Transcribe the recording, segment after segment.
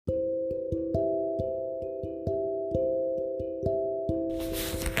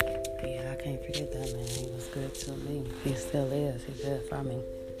forget that man. He was good to me. He still is. He's good for me.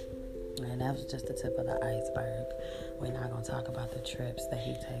 And that was just the tip of the iceberg. We're not going to talk about the trips that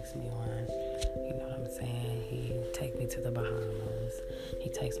he takes me on. You know what I'm saying? He takes me to the Bahamas. He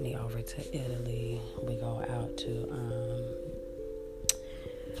takes me over to Italy. We go out to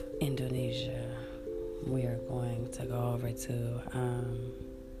Indonesia. We are going to go over to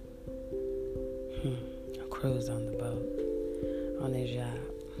a cruise on the boat, on his yacht.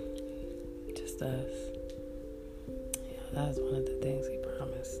 Just us. Yeah, that was one of the things he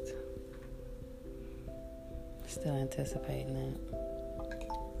promised. Still anticipating it.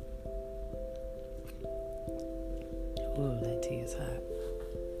 Ooh, that tea is hot.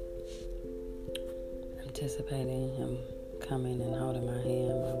 Anticipating him coming and holding my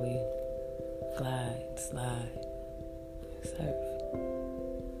hand while we glide, slide, surf.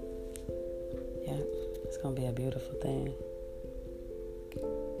 Yeah, it's gonna be a beautiful thing.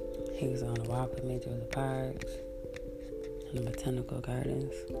 He was gonna walk with me through the parks and the botanical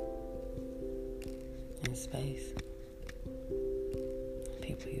gardens and space.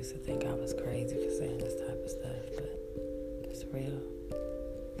 People used to think I was crazy for saying this type of stuff, but it's real.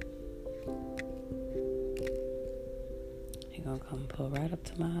 He gonna come pull right up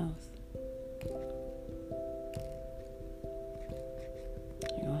to my house.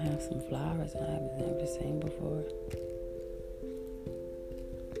 He gonna have some flowers I haven't ever seen before.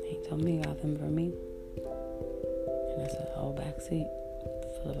 He told me he got them for me. And there's a whole back seat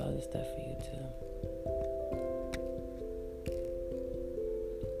full of other stuff for you too.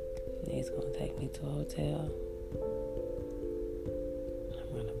 And he's gonna take me to a hotel. I'm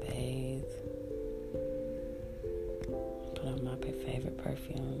gonna bathe. Put on my favorite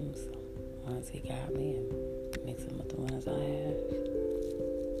perfumes, ones he got me, and mix them with the ones I have.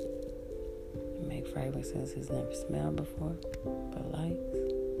 And make fragrances he's never smelled before, but likes.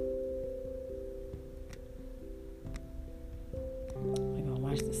 We're gonna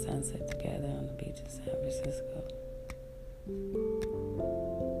watch the sunset together on the beach in San Francisco.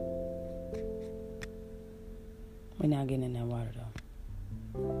 We're not getting in that water though.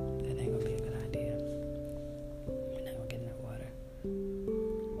 That ain't gonna be a good idea. We're not gonna get in that water.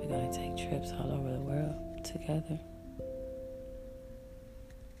 We're gonna take trips all over the world together.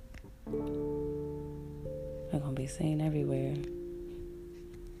 We're gonna be seen everywhere.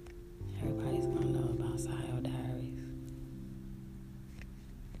 Everybody's gonna know about Sio Diaries.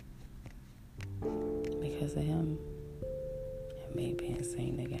 Because of him and me being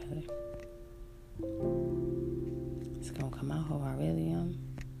seen together. It's gonna come out who I really am.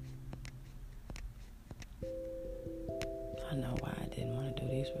 I know why I didn't want to do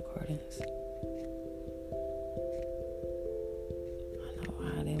these recordings. I know why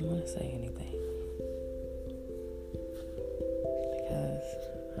I didn't want to say anything. Because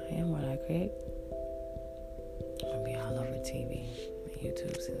I am what I create. I'm gonna be all over TV, a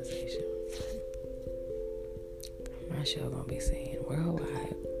YouTube sensation. My show gonna be seen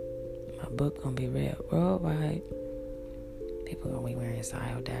worldwide. My book gonna be read worldwide. People gonna be wearing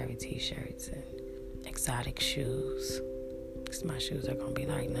Sio Diary t-shirts and exotic shoes. Cause my shoes are gonna be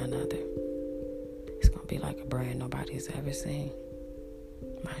like none other. It's gonna be like a brand nobody's ever seen.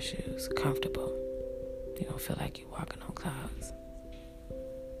 My shoes, comfortable. You don't feel like you're walking on clouds.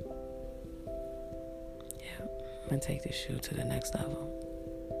 Yeah, I'm gonna take this shoe to the next level.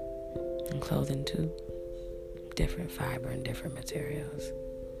 And clothing too. Different fiber and different materials.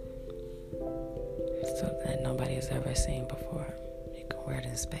 So that nobody has ever seen before. You can wear it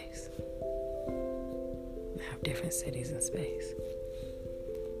in space. Have different cities in space.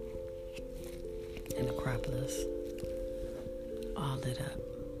 And Acropolis, all lit up.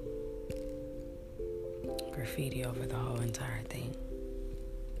 Graffiti over the whole entire thing.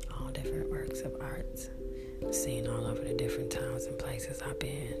 All different works of art. Seen all over the different towns and places I've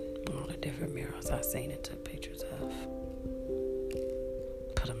been. All the different murals I've seen and took pictures of.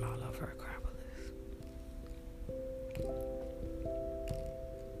 Put them all over Acropolis.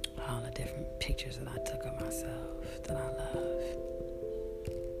 All the different pictures that I took of myself that I love.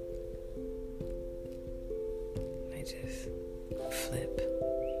 They just flip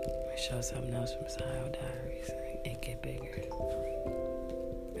and show something else from Sio Diaries and get bigger.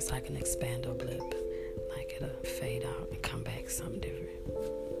 It's like an expando blip. Like it'll fade out and come back something different.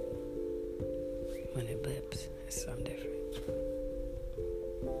 When it blips, it's something different.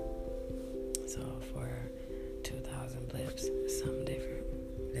 So for 2,000 blips, it's something different.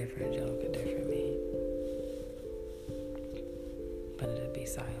 Different joke, a different me. But it'll be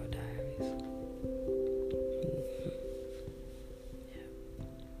Sio Diaries. Yeah.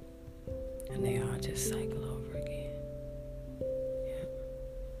 And they all just cycle over again. Yeah.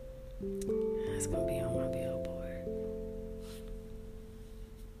 That's going to be on my billboard.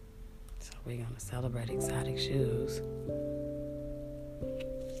 So we're going to celebrate exotic shoes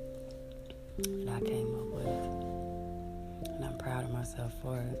that I came up with. And I'm proud of myself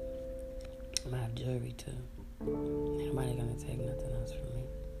for it. I have jewelry too. Nobody going to take nothing else from me.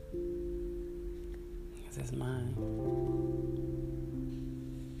 Because it's mine.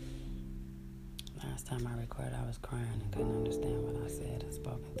 Last time I recorded, I was crying and couldn't understand what I said. I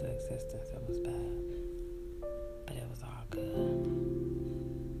spoke into existence. It was bad. But it was all good.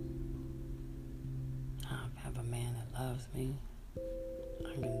 I have a man that loves me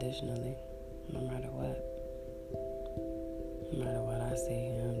unconditionally, no matter what. No matter what I see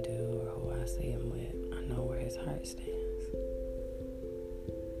him do or who I see him with, I know where his heart stands.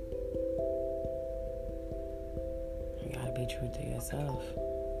 You gotta be true to yourself.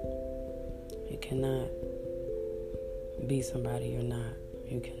 You cannot be somebody you're not.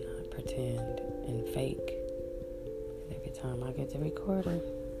 You cannot pretend and fake. Every time I get to recording,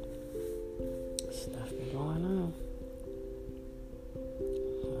 stuff be going on.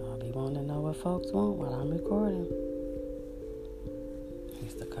 I'll be wanting to know what folks want while I'm recording. They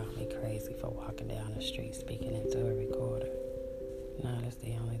used to call me crazy for walking down the street speaking into a recorder. Now that's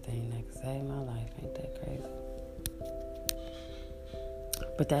the only thing that can save my life. Ain't that crazy?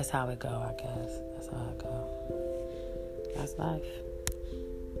 But that's how it go, I guess. That's how it go. That's life.